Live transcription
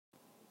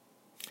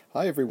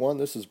Hi, everyone.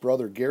 This is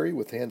Brother Gary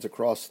with Hands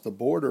Across the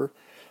Border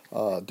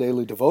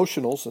Daily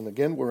Devotionals. And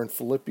again, we're in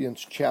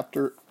Philippians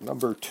chapter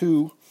number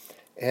 2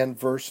 and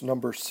verse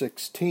number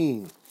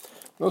 16.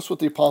 Notice what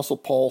the Apostle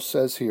Paul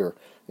says here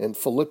in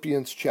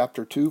Philippians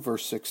chapter 2,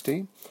 verse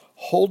 16.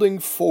 Holding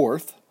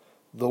forth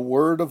the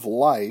word of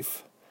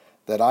life,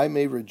 that I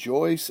may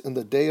rejoice in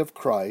the day of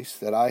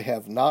Christ, that I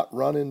have not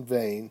run in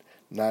vain,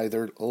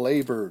 neither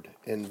labored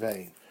in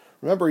vain.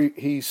 Remember,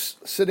 he's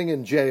sitting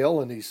in jail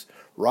and he's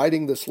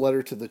writing this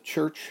letter to the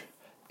church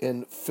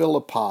in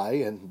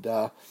Philippi,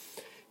 and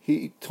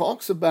he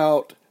talks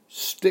about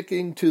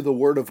sticking to the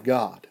Word of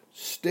God,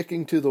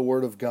 sticking to the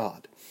Word of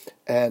God.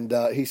 And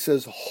he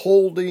says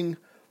holding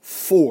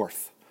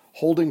forth.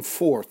 Holding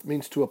forth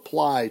means to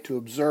apply, to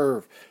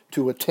observe,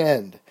 to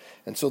attend.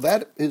 And so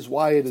that is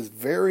why it is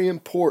very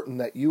important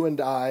that you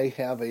and I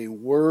have a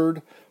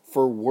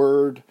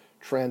word-for-word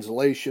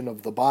translation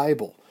of the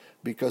Bible.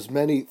 Because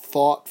many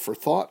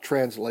thought-for-thought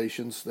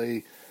translations,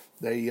 they're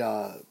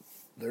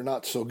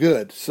not so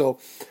good. So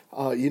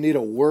you need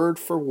a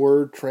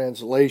word-for-word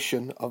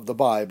translation of the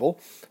Bible,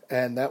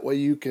 and that way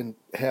you can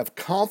have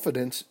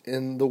confidence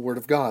in the Word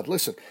of God.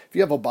 Listen, if you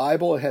have a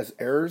Bible that has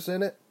errors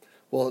in it,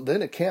 well,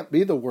 then it can't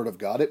be the Word of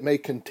God. It may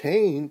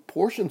contain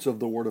portions of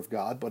the Word of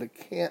God, but it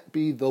can't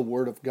be the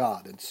Word of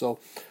God. And so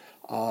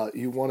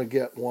you want to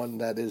get one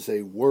that is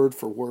a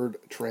word-for-word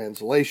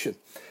translation.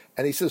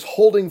 And he says,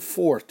 holding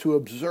forth, to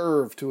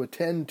observe, to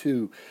attend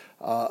to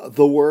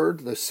the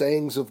Word, the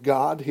sayings of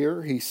God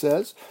here, he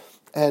says.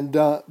 And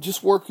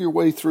just work your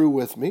way through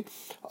with me.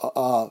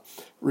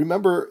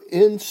 Remember,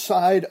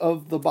 inside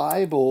of the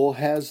Bible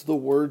has the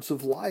words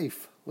of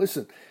life.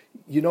 Listen,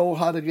 you know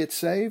how to get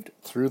saved?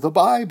 Through the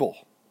Bible.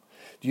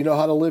 Do you know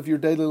how to live your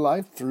daily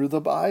life? Through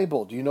the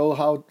Bible. Do you know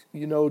how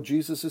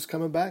Jesus is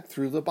coming back?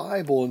 Through the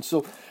Bible. And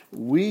so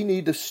we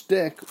need to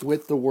stick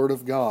with the Word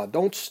of God.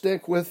 Don't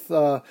stick with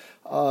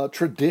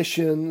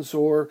traditions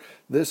or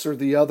this or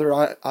the other.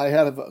 I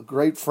had a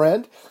great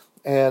friend,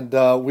 and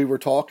we were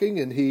talking,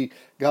 and he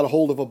got a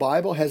hold of a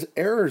Bible, has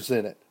errors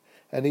in it.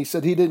 And he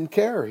said he didn't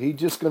care. He's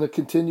just going to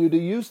continue to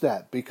use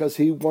that because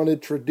he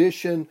wanted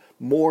tradition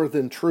more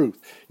than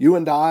truth. You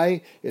and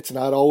I, it's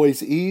not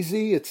always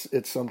easy. It's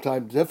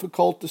sometimes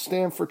difficult to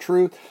stand for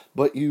truth,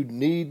 but you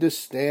need to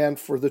stand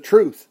for the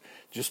truth.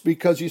 Just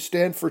because you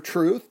stand for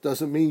truth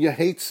doesn't mean you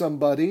hate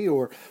somebody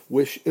or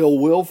wish ill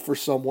will for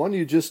someone.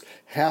 You just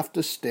have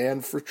to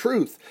stand for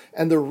truth.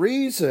 And the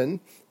reason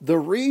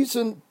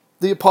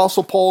the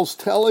Apostle Paul's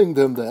telling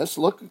them this,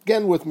 look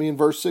again with me in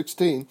verse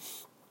 16,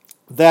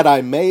 that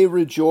I may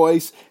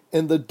rejoice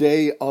in the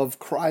day of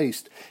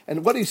Christ.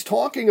 And what he's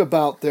talking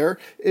about there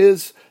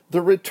is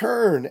the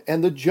return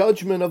and the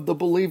judgment of the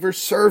believer's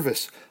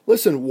service.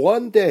 Listen,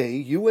 one day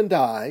you and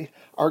I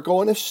are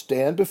going to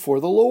stand before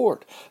the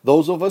Lord.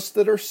 Those of us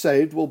that are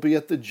saved will be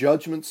at the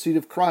judgment seat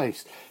of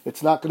Christ.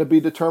 It's not going to be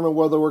determined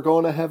whether we're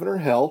going to heaven or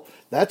hell.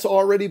 That's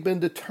already been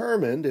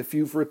determined. If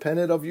you've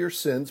repented of your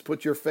sins,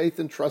 put your faith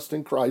and trust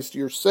in Christ,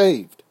 you're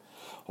saved.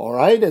 All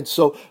right, and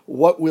so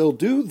what we'll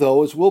do,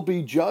 though, is we'll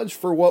be judged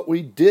for what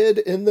we did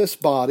in this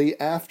body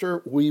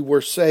after we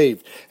were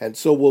saved. And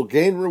so we'll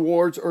gain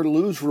rewards or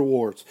lose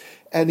rewards.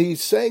 And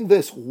he's saying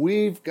this,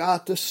 we've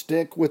got to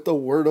stick with the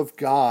Word of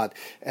God.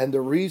 And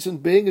the reason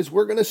being is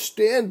we're going to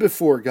stand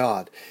before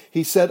God.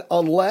 He said,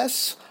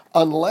 unless,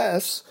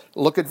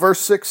 look at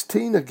verse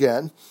 16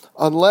 again,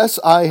 unless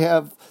I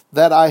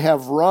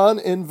have run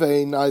in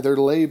vain, neither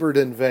labored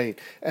in vain.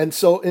 And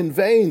so in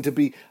vain, to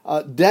be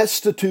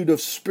destitute of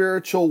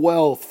spiritual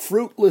wealth,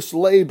 fruitless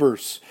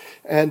labors,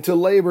 and to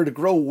labor, to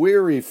grow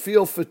weary,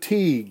 feel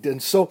fatigued.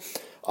 And so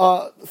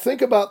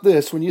think about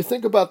this. When you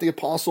think about the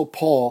Apostle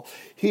Paul,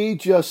 he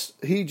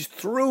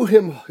threw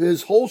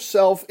his whole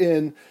self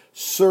in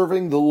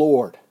serving the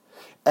Lord.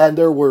 And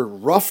there were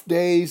rough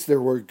days, there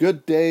were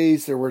good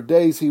days, there were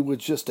days he was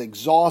just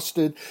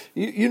exhausted.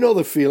 You know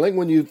the feeling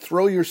when you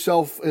throw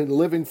yourself in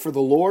living for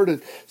the Lord,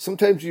 and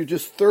sometimes you're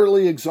just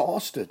thoroughly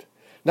exhausted.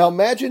 Now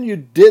imagine you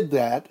did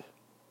that,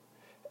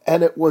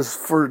 and it was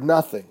for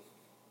nothing.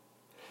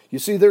 You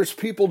see, there's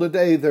people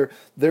today,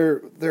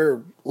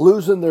 they're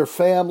losing their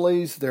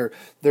families, they're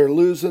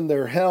losing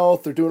their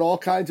health, they're doing all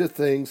kinds of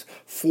things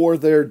for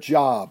their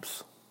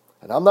jobs.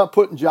 And I'm not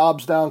putting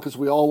jobs down because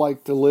we all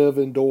like to live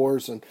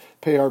indoors and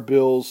pay our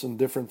bills and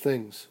different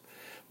things.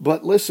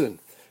 But listen,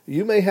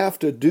 you may have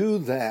to do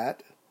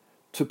that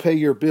to pay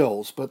your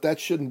bills, but that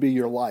shouldn't be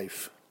your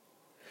life.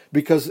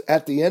 Because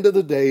at the end of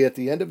the day, at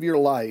the end of your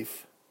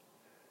life,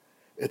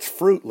 it's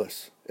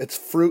fruitless. It's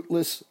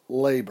fruitless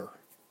labor.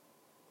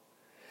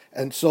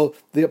 And so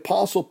the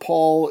Apostle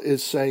Paul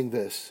is saying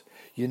this.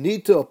 You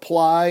need to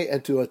apply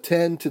and to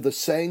attend to the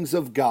sayings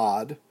of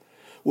God,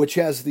 which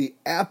has the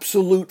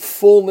absolute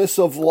fullness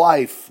of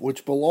life,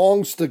 which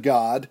belongs to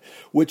God,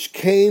 which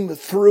came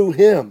through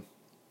him.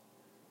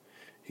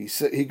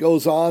 He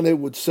goes on, it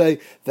would say,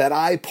 that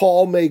I,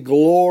 Paul, may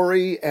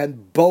glory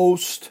and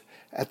boast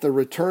at the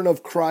return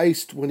of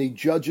Christ when he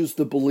judges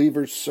the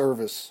believer's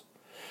service.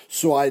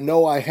 So I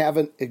know I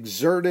haven't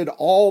exerted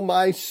all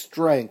my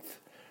strength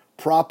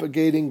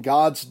propagating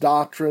God's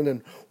doctrine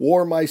and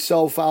wore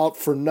myself out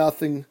for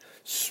nothing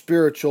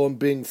spiritual and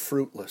being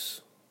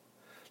fruitless.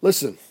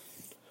 Listen,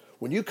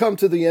 when you come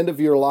to the end of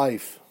your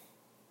life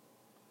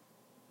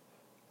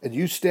and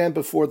you stand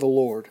before the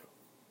Lord,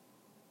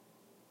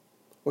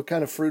 what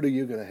kind of fruit are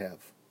you going to have?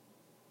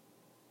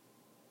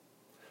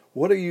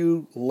 What are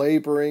you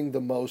laboring the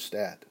most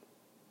at?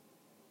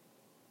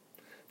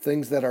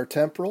 Things that are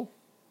temporal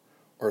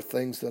or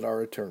things that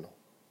are eternal?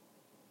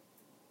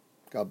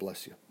 God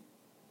bless you.